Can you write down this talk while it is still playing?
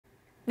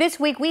This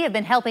week, we have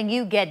been helping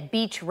you get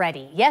beach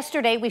ready.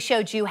 Yesterday, we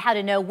showed you how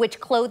to know which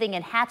clothing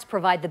and hats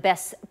provide the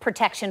best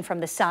protection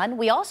from the sun.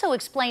 We also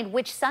explained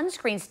which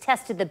sunscreens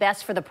tested the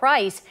best for the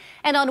price.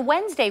 And on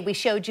Wednesday, we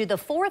showed you the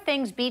 4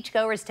 things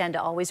beachgoers tend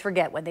to always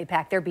forget when they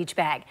pack their beach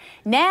bag.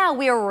 Now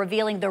we are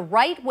revealing the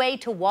right way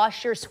to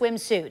wash your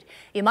swimsuit.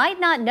 You might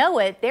not know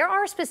it. There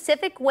are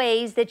specific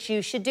ways that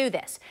you should do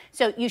this.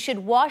 So you should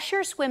wash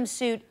your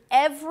swimsuit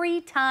every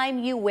time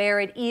you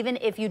wear it, even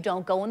if you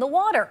don't go in the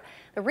water.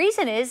 The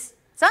reason is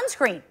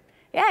sunscreen.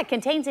 Yeah, it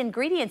contains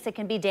ingredients that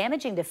can be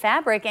damaging to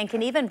fabric and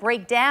can even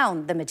break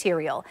down the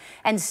material.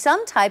 And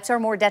some types are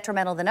more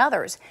detrimental than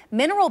others.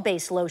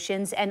 Mineral-based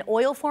lotions and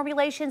oil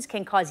formulations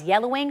can cause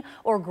yellowing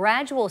or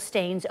gradual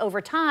stains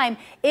over time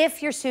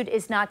if your suit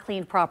is not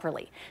cleaned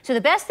properly. So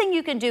the best thing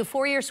you can do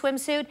for your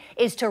swimsuit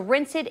is to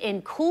rinse it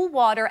in cool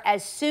water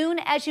as soon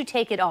as you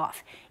take it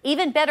off.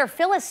 Even better,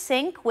 fill a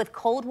sink with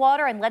cold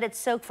water and let it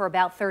soak for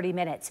about 30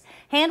 minutes.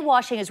 Hand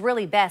washing is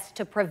really best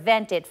to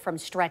prevent it from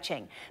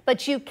stretching.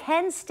 But you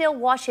can still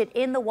wash it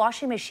in the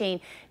washing machine.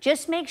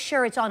 Just make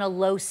sure it's on a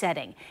low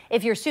setting.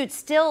 If your suit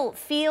still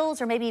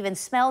feels or maybe even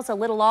smells a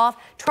little off,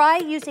 try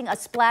using a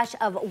splash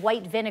of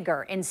white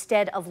vinegar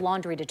instead of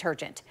laundry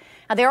detergent.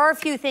 Now, there are a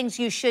few things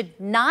you should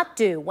not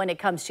do when it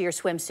comes to your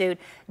swimsuit.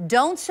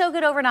 Don't soak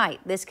it overnight.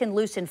 This can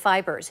loosen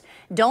fibers.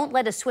 Don't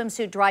let a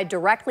swimsuit dry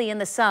directly in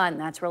the sun.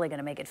 That's really going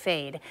to make it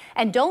fade.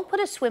 And don't put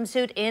a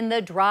swimsuit in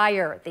the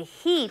dryer. The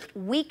heat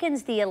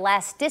weakens the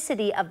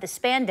elasticity of the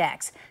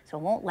spandex, so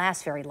it won't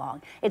last very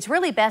long. It's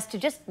really best to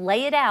just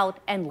lay it out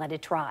and let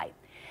it dry.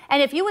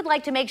 And if you would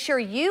like to make sure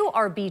you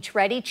are beach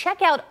ready,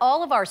 check out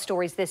all of our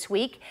stories this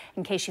week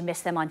in case you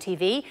missed them on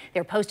TV.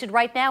 They're posted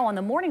right now on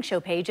the morning show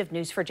page of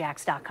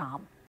news4jax.com.